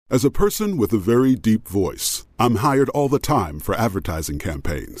As a person with a very deep voice, I'm hired all the time for advertising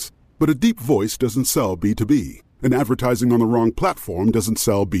campaigns. But a deep voice doesn't sell B2B, and advertising on the wrong platform doesn't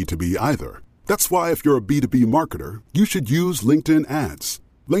sell B2B either. That's why if you're a B2B marketer, you should use LinkedIn ads.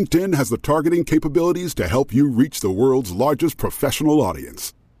 LinkedIn has the targeting capabilities to help you reach the world's largest professional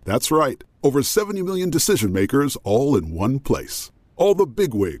audience. That's right, over 70 million decision makers all in one place. All the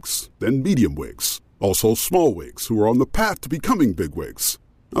big wigs, then medium wigs, also small wigs who are on the path to becoming big wigs.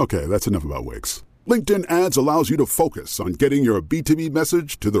 Okay, that's enough about wigs. LinkedIn ads allows you to focus on getting your B2B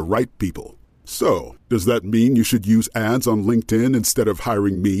message to the right people. So, does that mean you should use ads on LinkedIn instead of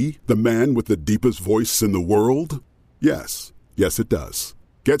hiring me, the man with the deepest voice in the world? Yes. Yes, it does.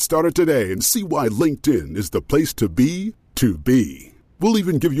 Get started today and see why LinkedIn is the place to be to be. We'll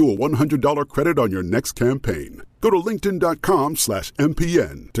even give you a $100 credit on your next campaign. Go to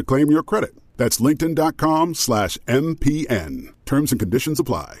linkedin.com/MPN to claim your credit. That's linkedin.com/MPN. Terms and conditions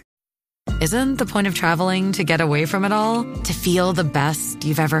apply. Isn't the point of traveling to get away from it all? To feel the best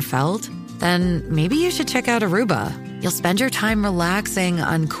you've ever felt? Then maybe you should check out Aruba. You'll spend your time relaxing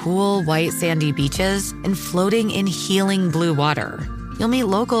on cool, white, sandy beaches and floating in healing blue water. You'll meet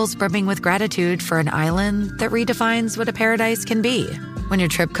locals brimming with gratitude for an island that redefines what a paradise can be. When your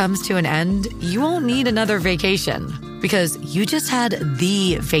trip comes to an end, you won't need another vacation because you just had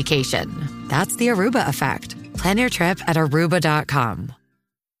the vacation. That's the Aruba effect. Plan your trip at Aruba.com.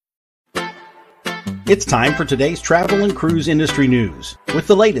 It's time for today's travel and cruise industry news. With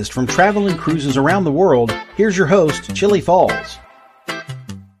the latest from travel and cruises around the world, here's your host, Chili Falls.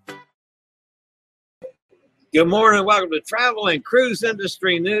 Good morning. Welcome to Travel and Cruise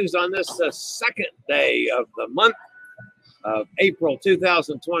Industry News on this second day of the month of April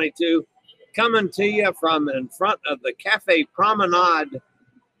 2022. Coming to you from in front of the Cafe Promenade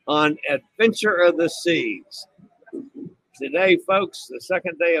on Adventure of the Seas. Today, folks, the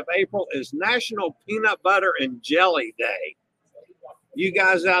second day of April is National Peanut Butter and Jelly Day. You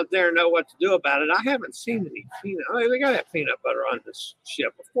guys out there know what to do about it. I haven't seen any peanut. Oh, they got that peanut butter on this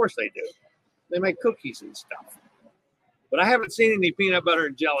ship. Of course they do. They make cookies and stuff. But I haven't seen any peanut butter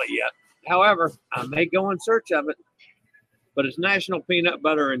and jelly yet. However, I may go in search of it. But it's National Peanut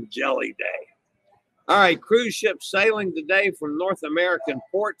Butter and Jelly Day. All right, cruise ships sailing today from North American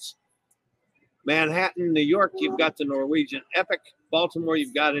ports. Manhattan, New York, you've got the Norwegian Epic. Baltimore,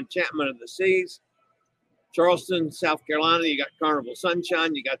 you've got Enchantment of the Seas. Charleston, South Carolina, you got Carnival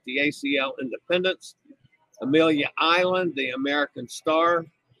Sunshine. You got the ACL Independence. Amelia Island, the American Star.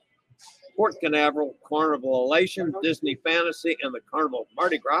 Port Canaveral, Carnival Elation, Disney Fantasy, and the Carnival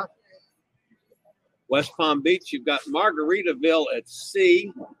Mardi Gras. West Palm Beach, you've got Margaritaville at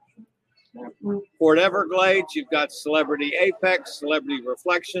Sea. Port Everglades, you've got Celebrity Apex, Celebrity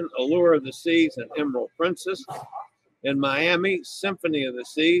Reflection, Allure of the Seas, and Emerald Princess. In Miami, Symphony of the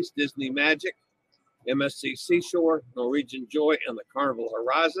Seas, Disney Magic, MSC Seashore, Norwegian Joy, and the Carnival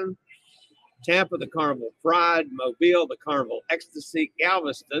Horizon. Tampa, the Carnival Pride. Mobile, the Carnival Ecstasy.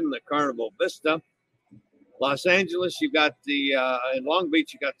 Galveston, the Carnival Vista. Los Angeles, you've got in Long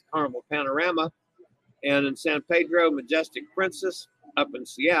Beach, you got the Carnival Panorama. And in San Pedro, Majestic Princess. Up in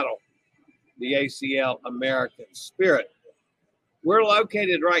Seattle, the ACL American Spirit. We're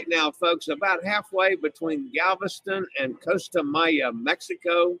located right now, folks, about halfway between Galveston and Costa Maya,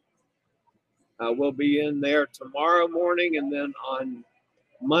 Mexico. We'll be in there tomorrow morning, and then on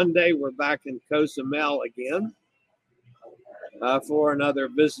Monday, we're back in Cozumel again for another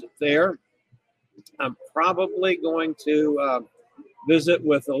visit there. I'm probably going to visit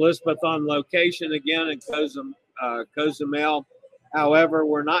with Elizabeth on location again in Cozumel. However,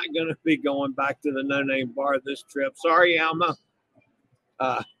 we're not going to be going back to the No Name Bar this trip. Sorry, Alma.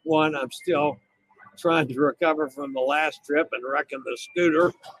 One, I'm still trying to recover from the last trip and wrecking the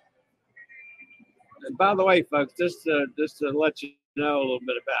scooter. And by the way, folks, just to let you know a little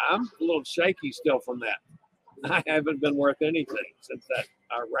bit about, I'm a little shaky still from that. I haven't been worth anything since that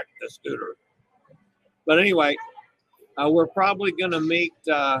I wrecked the scooter. But anyway, we're probably going to meet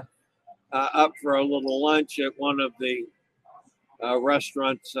up for a little lunch at one of the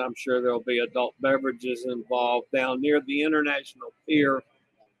restaurants. I'm sure there'll be adult beverages involved down near the International Pier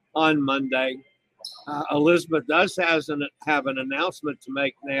on Monday. Elizabeth does have an announcement to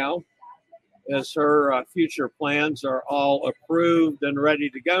make now, as her future plans are all approved and ready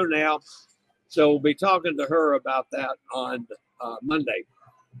to go now. So we'll be talking to her about that on Monday.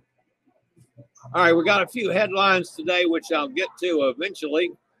 All right, we got a few headlines today, which I'll get to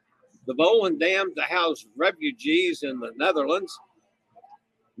eventually. The Volendam to house refugees in the Netherlands.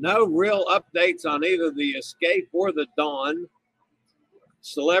 No real updates on either the Escape or the Dawn.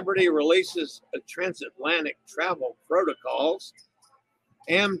 Celebrity releases transatlantic travel protocols.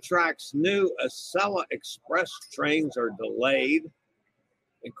 Amtrak's new Acela Express trains are delayed.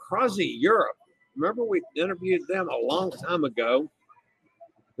 And Crossy Europe, remember we interviewed them a long time ago?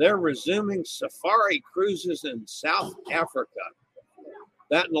 They're resuming safari cruises in South Africa.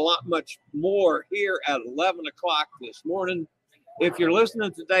 That and a lot much more here at 11 o'clock this morning. If you're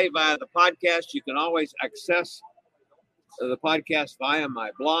listening today via the podcast, you can always access the podcast via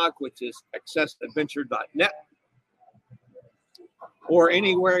my blog, which is accessadventure.net, or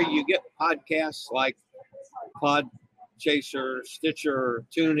anywhere you get podcasts like Podchaser, Stitcher,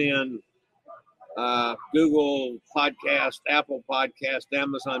 TuneIn, Google Podcast, Apple Podcast,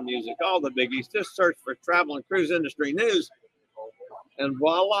 Amazon Music, all the biggies. Just search for Travel and Cruise Industry News, and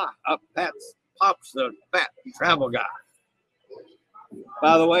voila, up pops the fat travel guy.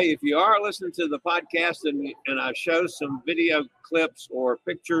 By the way, if you are listening to the podcast and I show some video clips or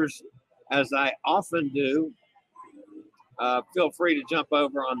pictures, as I often do, feel free to jump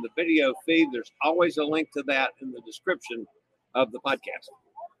over on the video feed. There's always a link to that in the description of the podcast.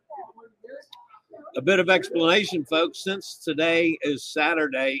 A bit of explanation, folks. Since today is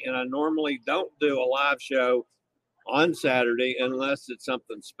Saturday, and I normally don't do a live show on Saturday unless it's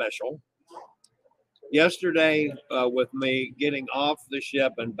something special. Yesterday, with me getting off the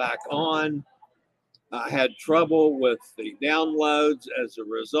ship and back on, I had trouble with the downloads. As a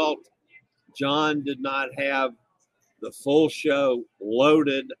result, John did not have the full show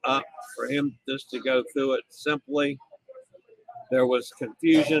loaded up for him just to go through it simply. There was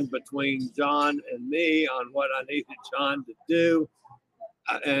confusion between John and me on what I needed John to do.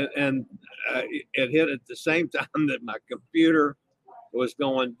 And it hit at the same time that my computer was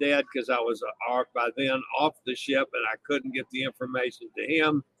going dead because I was by then off the ship and I couldn't get the information to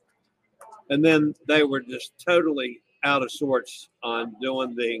him. And then they were just totally out of sorts on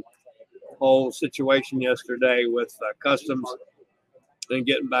doing the whole situation yesterday with customs and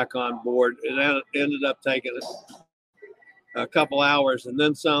getting back on board. It ended up taking us a couple hours and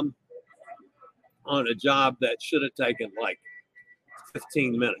then some on a job that should have taken like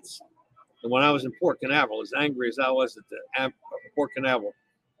 15 minutes. And when I was in Port Canaveral, as angry as I was at the Port Canaveral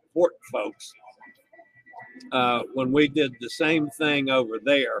port folks, when we did the same thing over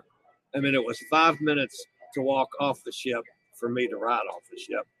there, I mean, it was 5 minutes to walk off the ship for me to ride off the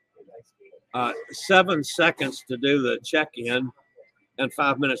ship. 7 seconds to do the check-in and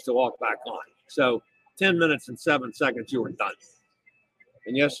 5 minutes to walk back on. So 10 minutes and 7 seconds, you were done.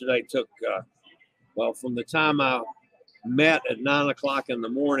 And yesterday took, from the time I met at 9 o'clock in the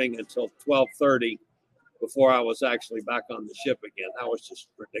morning until 12:30 before I was actually back on the ship again. That was just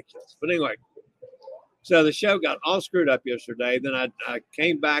ridiculous. But anyway, so the show got all screwed up yesterday. Then I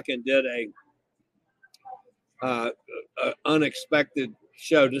came back and did a unexpected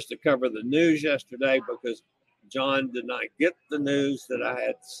show just to cover the news yesterday because John did not get the news that I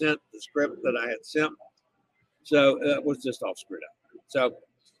had sent, the script that I had sent. So it was just all screwed up. So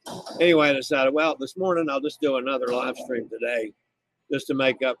anyway, I decided, well, this morning I'll just do another live stream today just to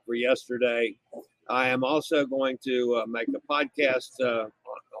make up for yesterday. I am also going to make a podcast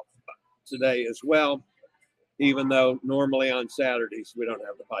today as well, even though normally on Saturdays we don't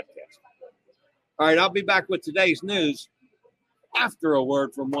have the podcast. All right, I'll be back with today's news after a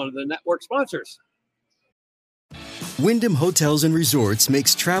word from one of the network sponsors. Wyndham Hotels and Resorts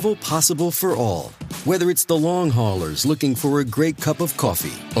makes travel possible for all. Whether it's the long haulers looking for a great cup of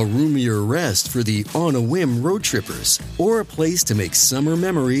coffee, a roomier rest for the on-a-whim road trippers, or a place to make summer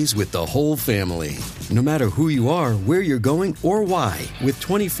memories with the whole family. No matter who you are, where you're going, or why, with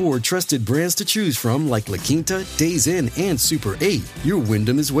 24 trusted brands to choose from like La Quinta, Days Inn, and Super 8, your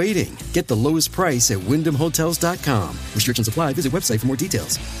Wyndham is waiting. Get the lowest price at WyndhamHotels.com. Restrictions apply. Visit website for more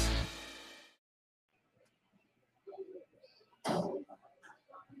details.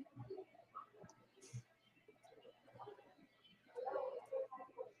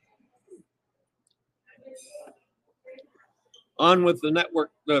 On with the network,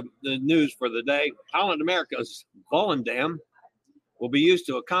 the news for the day. Holland America's Volendam will be used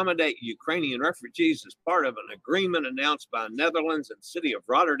to accommodate Ukrainian refugees as part of an agreement announced by Netherlands and City of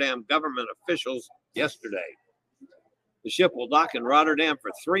Rotterdam government officials yesterday. The ship will dock in Rotterdam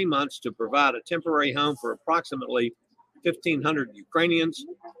for 3 months to provide a temporary home for approximately 1,500 Ukrainians,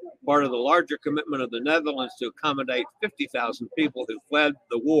 part of the larger commitment of the Netherlands to accommodate 50,000 people who fled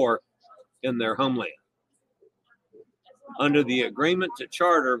the war in their homeland. Under the agreement to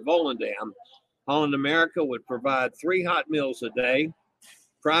charter Volendam, Holland America would provide 3 hot meals a day,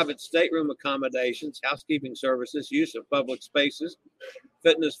 private stateroom accommodations, housekeeping services, use of public spaces,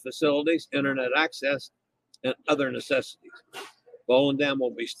 fitness facilities, internet access, and other necessities. Volendam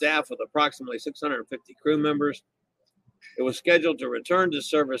will be staffed with approximately 650 crew members It was scheduled to return to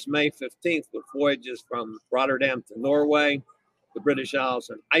service May 15th with voyages from Rotterdam to Norway, the British Isles,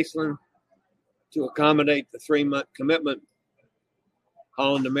 and Iceland. To accommodate the 3-month commitment,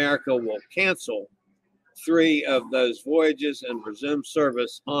 Holland America will cancel 3 of those voyages and resume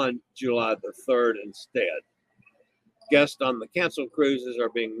service on July the 3rd instead. Guests on the canceled cruises are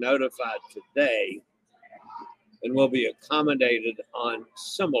being notified today and will be accommodated on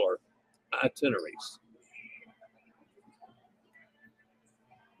similar itineraries.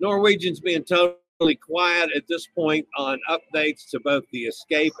 Norwegian's being totally quiet at this point on updates to both the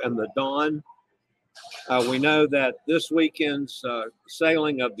Escape and the Dawn. We know that this weekend's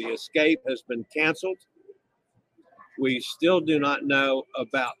sailing of the Escape has been canceled. We still do not know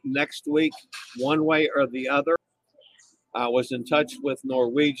about next week, one way or the other. I was in touch with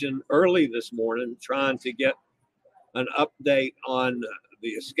Norwegian early this morning trying to get an update on the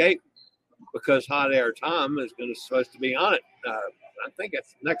Escape because Hot Air Tom is supposed to be on it. I think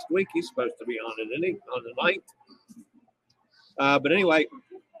it's next week he's supposed to be on it, isn't he? On the 9th. But anyway,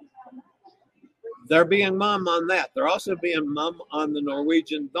 they're being mum on that. They're also being mum on the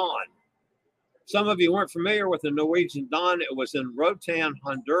Norwegian Dawn. Some of you weren't familiar with the Norwegian Dawn. It was in Roatan,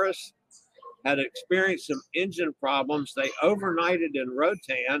 Honduras. Had experienced some engine problems. They overnighted in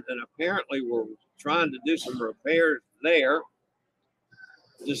Roatan and apparently were trying to do some repairs there.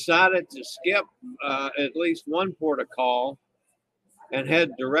 Decided to skip at least one port of call and head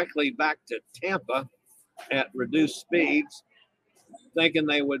directly back to Tampa at reduced speeds, thinking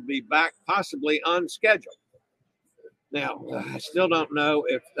they would be back possibly on schedule. Now, I still don't know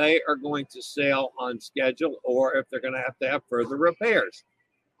if they are going to sail on schedule or if they're going to have further repairs.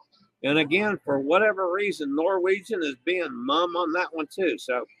 And again, for whatever reason, Norwegian is being mum on that one too.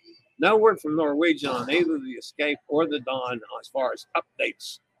 So no word from Norwegian on either the Escape or the Dawn as far as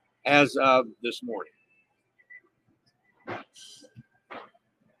updates as of this morning.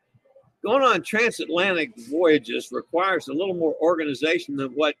 Going on transatlantic voyages requires a little more organization than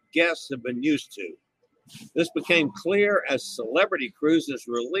what guests have been used to. This became clear as Celebrity Cruises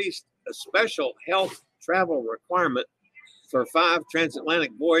released a special health travel requirement for 5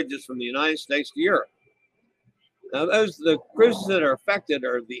 transatlantic voyages from the United States to Europe. Now, the cruises that are affected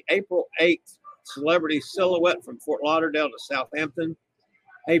are the April 8th Celebrity Silhouette from Fort Lauderdale to Southampton,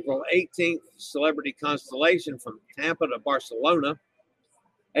 April 18th Celebrity Constellation from Tampa to Barcelona,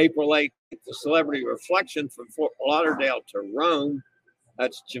 April 8th, the Celebrity Reflection from Fort Lauderdale to Rome.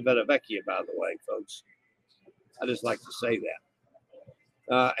 That's Civitavecchia, by the way, folks. I just like to say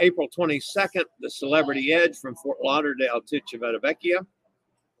that. April 22nd, the Celebrity Edge from Fort Lauderdale to Civitavecchia.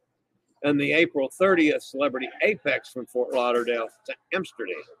 And the April 30th, Celebrity Apex from Fort Lauderdale to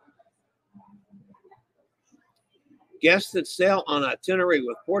Amsterdam. Guests that sail on itinerary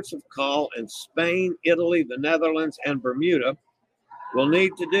with ports of call in Spain, Italy, the Netherlands, and Bermuda will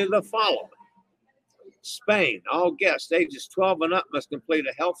need to do the following. Spain, all guests ages 12 and up must complete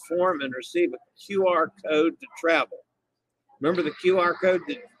a health form and receive a QR code to travel. Remember the QR code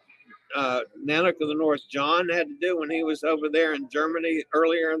that Nanook of the North John had to do when he was over there in Germany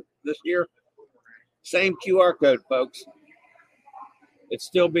earlier this year? Same QR code, folks. It's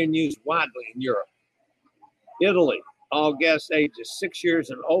still being used widely in Europe. Italy, all guests ages 6 years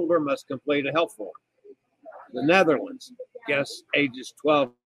and older must complete a health form. The Netherlands, guests ages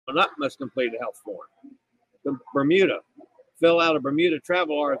 12 and up must complete a health form. The Bermuda, fill out a Bermuda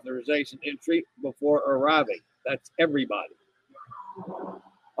travel authorization entry before arriving. That's everybody.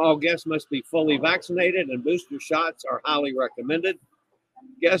 All guests must be fully vaccinated and booster shots are highly recommended.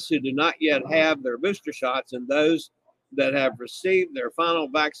 Guests who do not yet have their booster shots and those that have received their final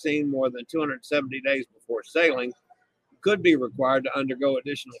vaccine more than 270 days before sailing could be required to undergo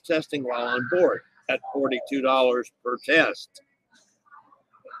additional testing while on board at $42 per test.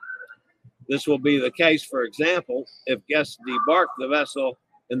 This will be the case, for example, if guests debark the vessel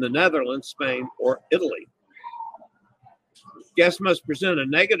in the Netherlands, Spain, or Italy. Guests must present a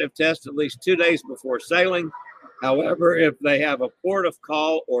negative test at least 2 days before sailing. However, if they have a port of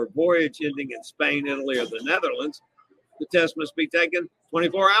call or voyage ending in Spain, Italy, or the Netherlands, the test must be taken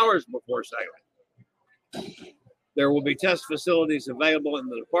 24 hours before sailing. There will be test facilities available in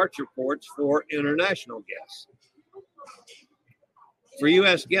the departure ports for international guests. For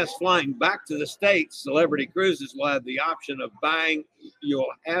U.S. guests flying back to the States, Celebrity Cruises will have the option of buying.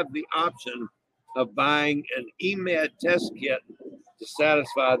 You'll have the option of buying an EMED test kit to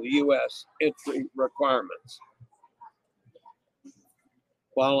satisfy the U.S. entry requirements.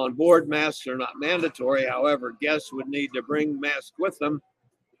 While on board, masks are not mandatory. However, guests would need to bring masks with them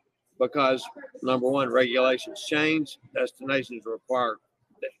because, number one, regulations change. Destinations require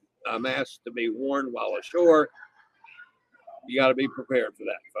masks to be worn while ashore. You got to be prepared for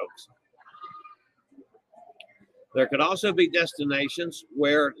that, folks. There could also be destinations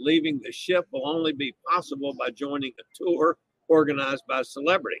where leaving the ship will only be possible by joining a tour organized by a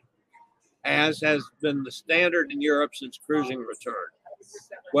celebrity, as has been the standard in Europe since cruising returned.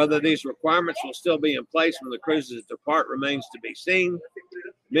 Whether these requirements will still be in place when the cruises depart remains to be seen.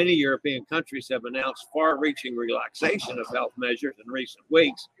 Many European countries have announced far-reaching relaxation of health measures in recent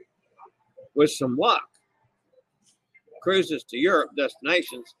weeks. With some luck, cruises to Europe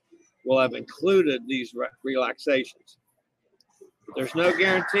destinations will have included these relaxations. But there's no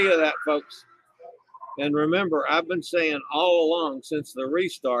guarantee of that, folks. And remember, I've been saying all along since the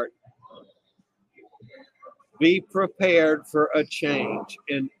restart, be prepared for a change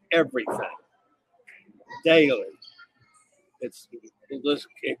in everything daily.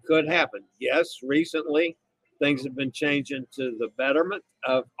 It could happen. Yes, recently things have been changing to the betterment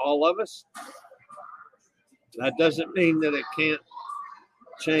of all of us. That doesn't mean that it can't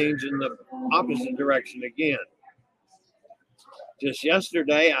change in the opposite direction again. Just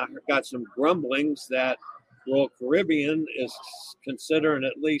yesterday, I got some grumblings that Royal Caribbean is considering,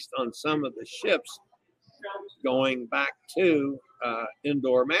 at least on some of the ships, going back to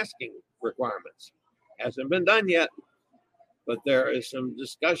indoor masking requirements. Hasn't been done yet, but there is some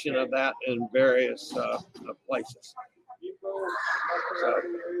discussion of that in various places. So,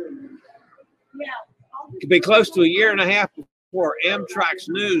 it could be close to a year and a half before Amtrak's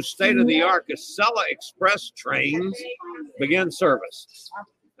new state-of-the-art Casella Express trains begin service.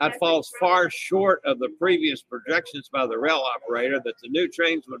 That falls far short of the previous projections by the rail operator that the new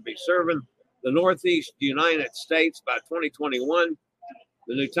trains would be serving the Northeast United States by 2021.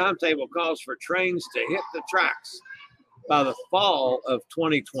 The new timetable calls for trains to hit the tracks by the fall of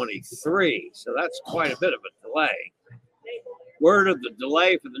 2023. So that's quite a bit of a delay. Word of the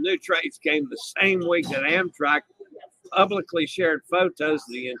delay for the new trains came the same week that Amtrak publicly shared photos of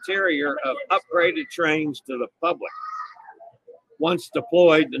the interior of upgraded trains to the public. Once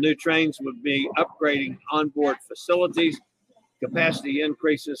deployed, the new trains would be upgrading onboard facilities, capacity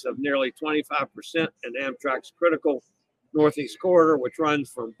increases of nearly 25% in Amtrak's critical Northeast corridor, which runs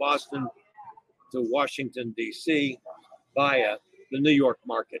from Boston to Washington, D.C. via the New York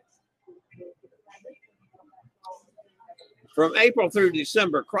market. From April through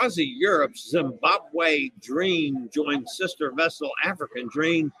December, Crossy Europe's Zimbabwe Dream joined sister vessel African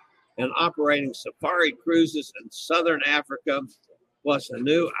Dream in operating safari cruises in southern Africa, plus a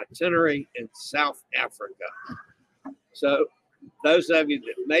new itinerary in South Africa. So those of you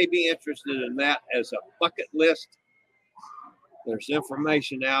that may be interested in that as a bucket list, there's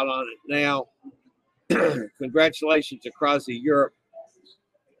information out on it now. Congratulations to Crossy Europe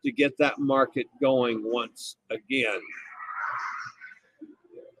to get that market going once again.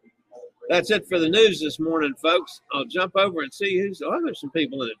 That's it for the news this morning, folks. I'll jump over and see who's. Oh, there's some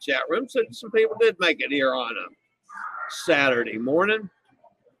people in the chat room. So some people did make it here on a Saturday morning.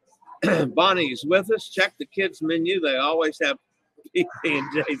 Bonnie's with us. Check the kids menu. They always have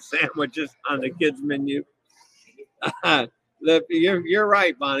PB&J sandwiches on the kids menu. You're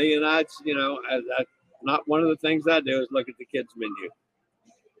right, Bonnie. And not one of the things I do is look at the kids menu.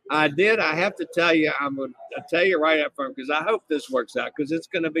 I have to tell you, I'm going to tell you right up front, because I hope this works out, because it's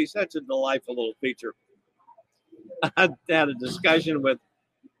going to be such a delightful little feature. I had a discussion with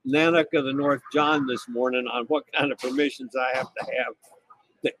Nanook of the North John this morning on what kind of permissions I have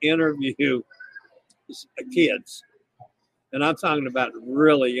to interview kids. And I'm talking about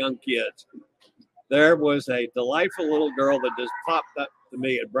really young kids. There was a delightful little girl that just popped up to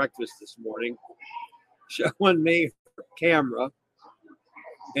me at breakfast this morning, showing me her camera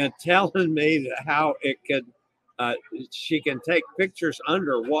and telling me that how it could, she can take pictures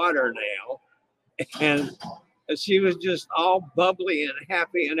underwater now. And she was just all bubbly and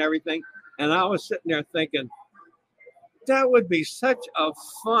happy and everything. And I was sitting there thinking, that would be such a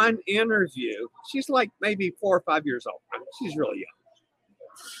fun interview. She's like maybe 4 or 5 years old. She's really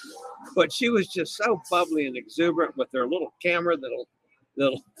young. But she was just so bubbly and exuberant with her little camera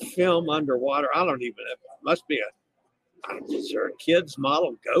that'll film underwater. I don't even know. It must be is there a kid's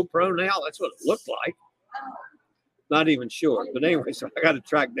model GoPro now? That's what it looked like. Not even sure. But anyway, so I got to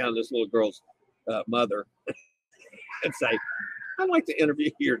track down this little girl's mother and say, I'd like to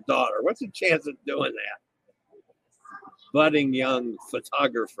interview your daughter. What's the chance of doing that? Budding young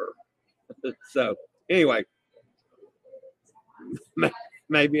photographer. So anyway,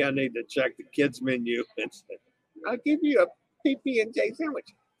 maybe I need to check the kids menu and say, I'll give you a PB&J sandwich.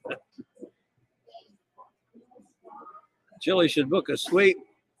 Chili should book a suite,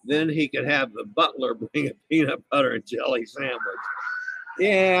 then he could have the butler bring a peanut butter and jelly sandwich.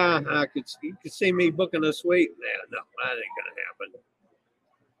 Yeah, you could see me booking a suite. No, that ain't gonna happen.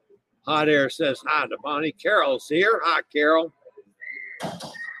 Hot Air says hi to Bonnie. Carol's here. Hi, Carol.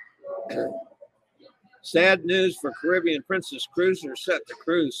 Sad news for Caribbean Princess cruisers set to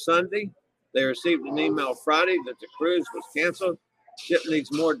cruise Sunday. They received an email Friday that the cruise was canceled. Ship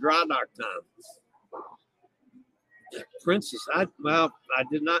needs more dry dock time. Princess, I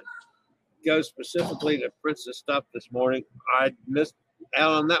did not go specifically to Princess stuff this morning. I missed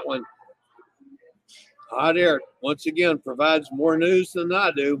out on that one. Hot Air, once again, provides more news than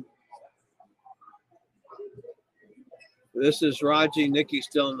I do. This is Raji. Nikki's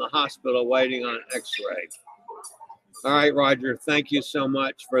still in the hospital waiting on an x-ray. All right, Roger, thank you so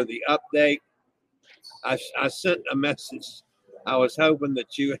much for the update. I sent a message. I was hoping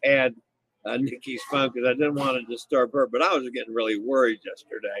that you had Nikki's phone because I didn't want to disturb her, but I was getting really worried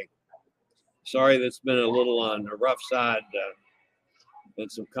yesterday. Sorry that's been a little on the rough side and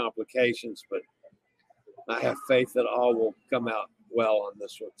some complications, but I have faith that all will come out well on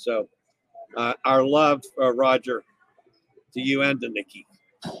this one. So our love, Roger, to you and to Nikki.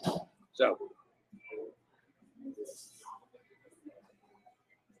 So,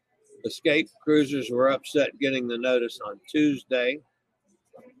 Escape cruisers were upset getting the notice on Tuesday.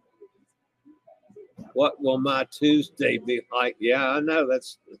 What will my Tuesday be like? Yeah, I know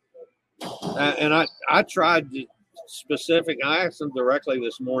that's, and I tried to I asked them directly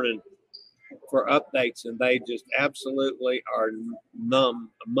this morning for updates, and they just absolutely are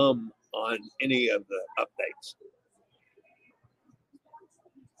mum on any of the updates.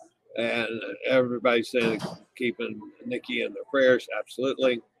 And everybody's saying keeping Nikki in their prayers.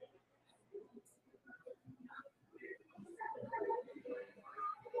 Absolutely.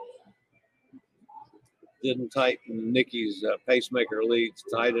 Didn't tighten Nikki's pacemaker leads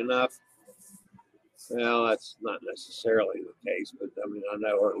tight enough. Well, that's not necessarily the case, but I mean, I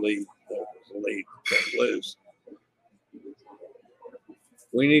know her lead came loose.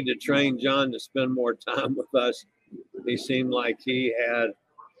 We need to train John to spend more time with us. He seemed like he had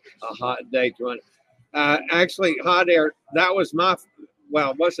a hot day to run. Actually, Hot Air, that was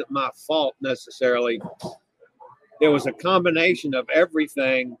it wasn't my fault necessarily. It was a combination of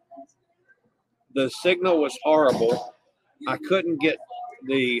everything. The signal was horrible. I couldn't get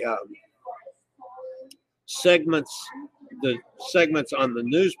the segments on the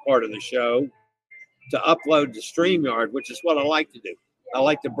news part of the show to upload to StreamYard, which is what I like to do. I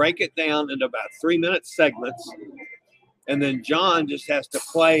like to break it down into about 3-minute segments, and then John just has to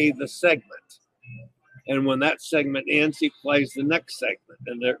play the segment. And when that segment ends, he plays the next segment.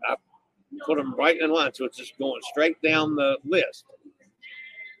 And I put them right in line, so it's just going straight down the list.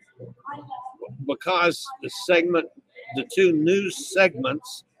 Because the two news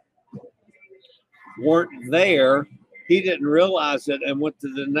segments weren't there, he didn't realize it and went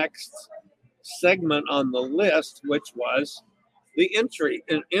to the next segment on the list, which was the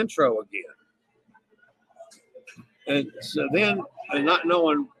intro again. And so then, and not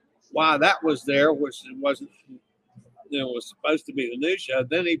knowing why that was there, which it wasn't, it was supposed to be the news show,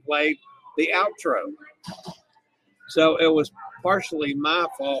 then he played the outro. So it was partially my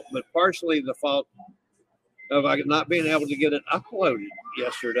fault, but partially the fault of not being able to get it uploaded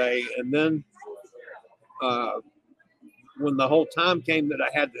yesterday. And then when the whole time came that I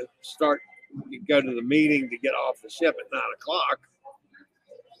had to go to the meeting to get off the ship at 9 o'clock,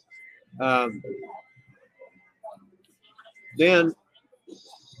 then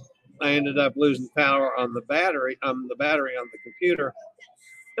I ended up losing power on the battery on the computer,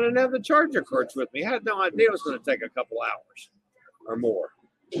 and I didn't have the charger cords with me. I had no idea it was going to take a couple hours or more.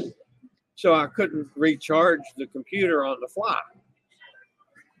 So I couldn't recharge the computer on the fly.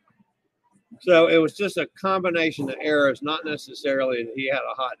 So it was just a combination of errors, not necessarily that he had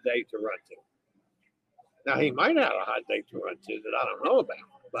a hot date to run to. Now, he might have a hot date to run to that I don't know about,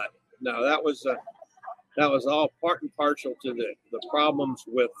 but no, that was all part and parcel to the problems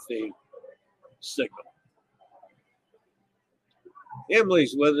with the signal.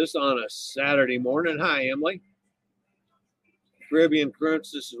 Emily's with us on a Saturday morning. Hi, Emily. Caribbean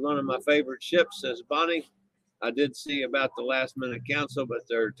Princess is one of my favorite ships, says Bonnie. I did see about the last minute cancel, but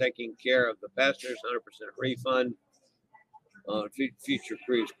they're taking care of the passengers, 100% refund on future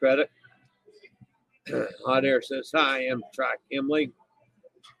cruise credit. Hot Air says, hi, Amtrak Emily.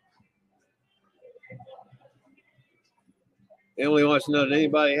 Emily wants to know, did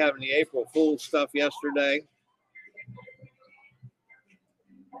anybody have any April Fool's stuff yesterday?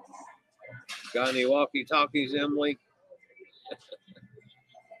 Got any walkie-talkies, Emily?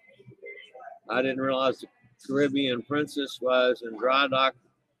 I didn't realize the Caribbean Princess was in dry dock.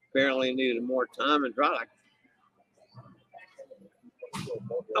 Apparently needed more time in dry dock.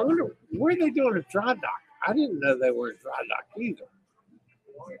 I wonder where they doing a dry dock. I didn't know they were in dry dock either.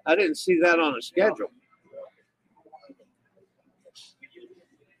 I didn't see that on a schedule.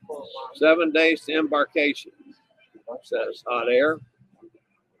 7 days to embarkation, says Hot Air.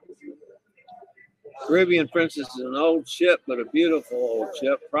 Caribbean Princess is an old ship, but a beautiful old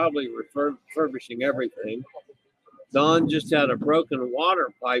ship, probably refurbishing everything. Dawn just had a broken water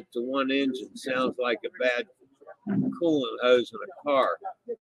pipe to one engine. Sounds like a bad coolant hose in a car.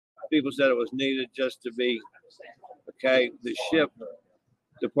 People said it was needed just to be okay. The ship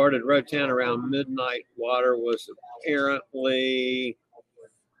departed Roatan around midnight. Water was apparently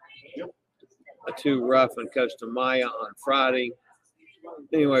too rough in Costa Maya on Friday.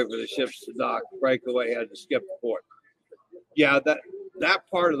 Anyway, for the ships to dock, breakaway had to skip the port. Yeah, that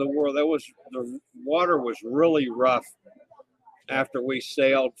part of the world, the water was really rough after we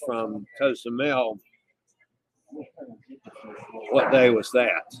sailed from Cozumel. What day was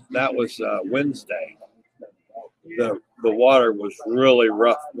that? That was Wednesday. The water was really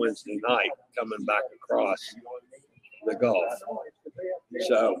rough Wednesday night coming back across the Gulf.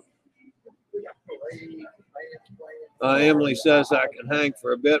 So Emily says I can hang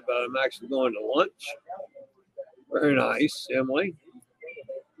for a bit, but I'm actually going to lunch. Very nice, Emily.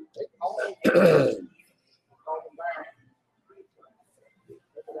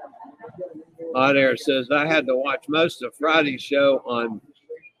 Hot Air says I had to watch most of Friday's show on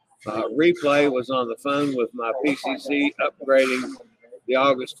replay. Was on the phone with my PCC upgrading the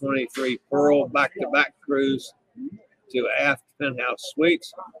August 23 Pearl back-to-back cruise to Aft Penthouse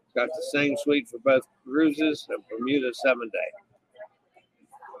Suites. Got the same suite for both cruises and Bermuda 7-day.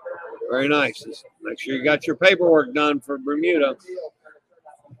 Very nice. Make sure you got your paperwork done for Bermuda.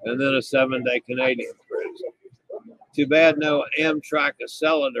 And then a 7-day Canadian cruise. Too bad no Amtrak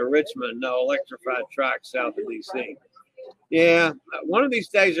Acela to Richmond, no electrified track south of D.C. Yeah, one of these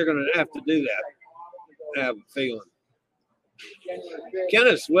days they're going to have to do that. I have a feeling.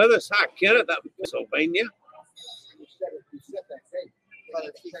 Kenneth's with us. Hi, Kenneth, up in Pennsylvania.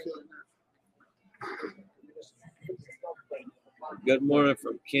 Good morning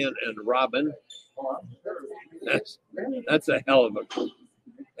from Ken and Robin. That's a hell of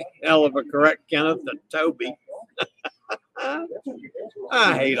a correct, Kenneth and Toby.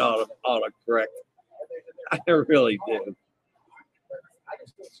 I hate autocorrect. I really do.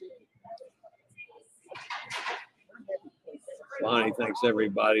 Bonnie thanks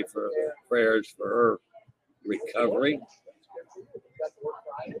everybody for prayers for her recovery.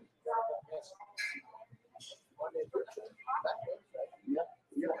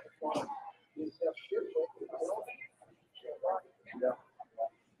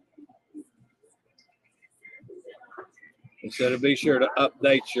 So to be sure to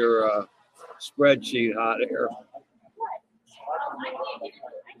update your spreadsheet, Hot Air.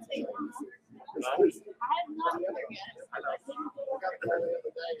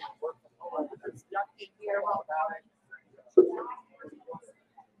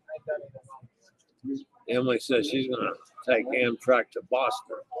 Emily says she's going to take Amtrak to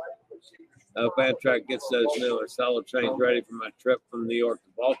Boston. I hope Amtrak gets those new Acela trains ready for my trip from New York to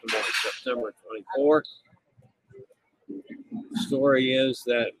Baltimore on September 24th. The story is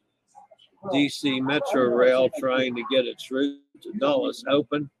that DC Metro Rail trying to get its route to Dulles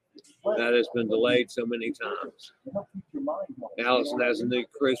open. That has been delayed so many times. Allison has a new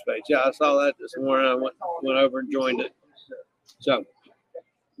cruise page. Yeah, I saw that this morning. I went over and joined it. So,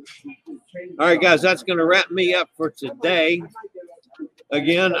 all right, guys, that's going to wrap me up for today.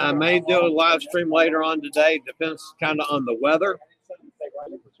 Again, I may do a live stream later on today. Depends kind of on the weather.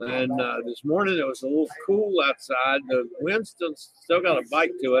 And this morning it was a little cool outside. The wind still got a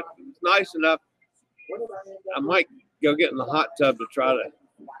bite to it. It's nice enough. I might go get in the hot tub to try to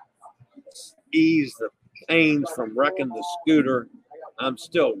ease the pains from wrecking the scooter. I'm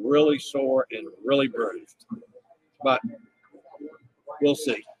still really sore and really bruised. But we'll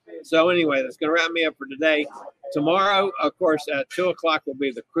see. So anyway, that's going to wrap me up for today. Tomorrow, of course, at 2 o'clock will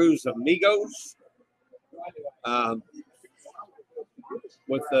be the Cruise Amigos.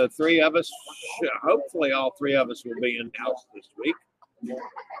 With the three of us, hopefully all three of us will be in-house this week.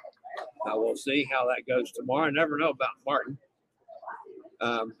 We'll see how that goes tomorrow. I never know about Martin.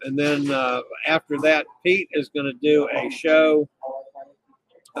 And then after that, Pete is going to do a show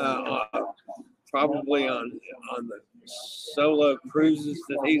probably on the solo cruises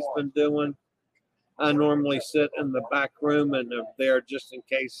that he's been doing. I normally sit in the back room and I'm there just in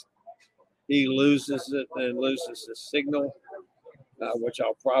case he loses it and loses his signal, which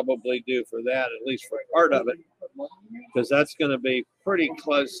I'll probably do for that, at least for part of it, because that's going to be pretty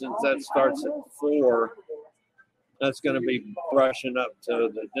close since that starts at 4 that's going to be brushing up to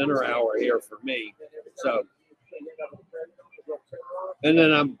the dinner hour here for me. So, and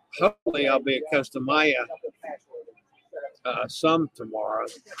then hopefully I'll be at Costa Maya some tomorrow.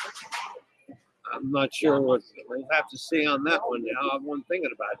 I'm not sure what we'll have to see on that one now. I wasn't thinking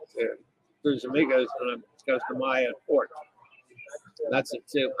about it too. Cruz Amigos and Costa Maya at Port. That's it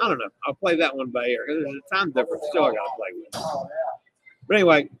too. I don't know. I'll play that one by ear. There's a time difference. Still, I got to play with. But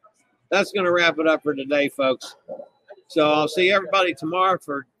anyway, that's going to wrap it up for today, folks. So I'll see everybody tomorrow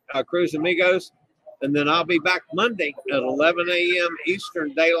for Cruz Amigos, and then I'll be back Monday at 11 a.m.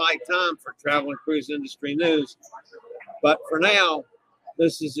 Eastern Daylight Time for Travel and Cruise Industry News. But for now,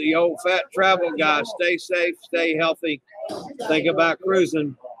 this is the old fat travel guy. Stay safe, stay healthy, think about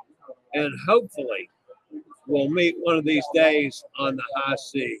cruising, and hopefully we'll meet one of these days on the high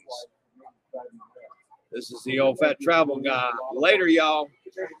seas. This is the old fat travel guy. Later, y'all.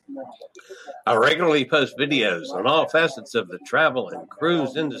 I regularly post videos on all facets of the travel and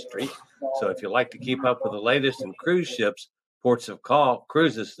cruise industry. So if you'd like to keep up with the latest in cruise ships, ports of call,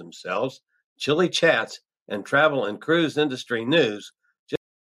 cruises themselves, chilly chats, and travel and cruise industry news,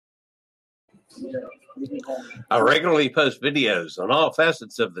 I regularly post videos on all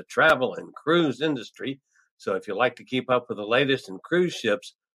facets of the travel and cruise industry. So if you'd like to keep up with the latest in cruise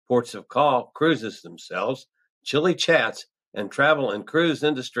ships, ports of call, cruises themselves, chilly chats, and travel and cruise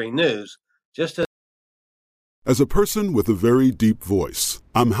industry news, As a person with a very deep voice,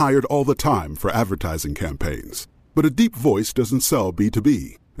 I'm hired all the time for advertising campaigns. But a deep voice doesn't sell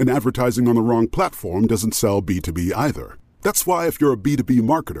B2B, and advertising on the wrong platform doesn't sell B2B either. That's why if you're a B2B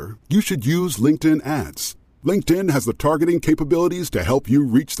marketer, you should use LinkedIn ads. LinkedIn has the targeting capabilities to help you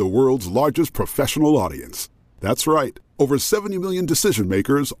reach the world's largest professional audience. That's right, over 70 million decision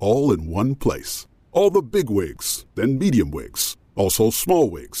makers all in one place. All the big wigs, then medium wigs, also small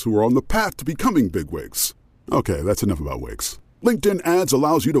wigs who are on the path to becoming big wigs. Okay, that's enough about wigs. LinkedIn ads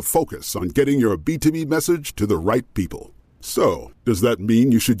allows you to focus on getting your B2B message to the right people. So, does that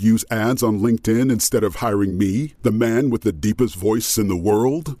mean you should use ads on LinkedIn instead of hiring me, the man with the deepest voice in the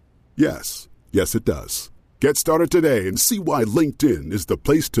world? Yes. Yes, it does. Get started today and see why LinkedIn is the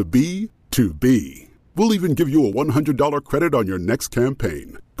place to be to be. We'll even give you a $100 credit on your next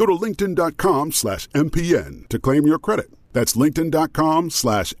campaign. Go to linkedin.com/MPN to claim your credit. That's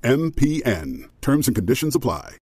linkedin.com/MPN. Terms and conditions apply.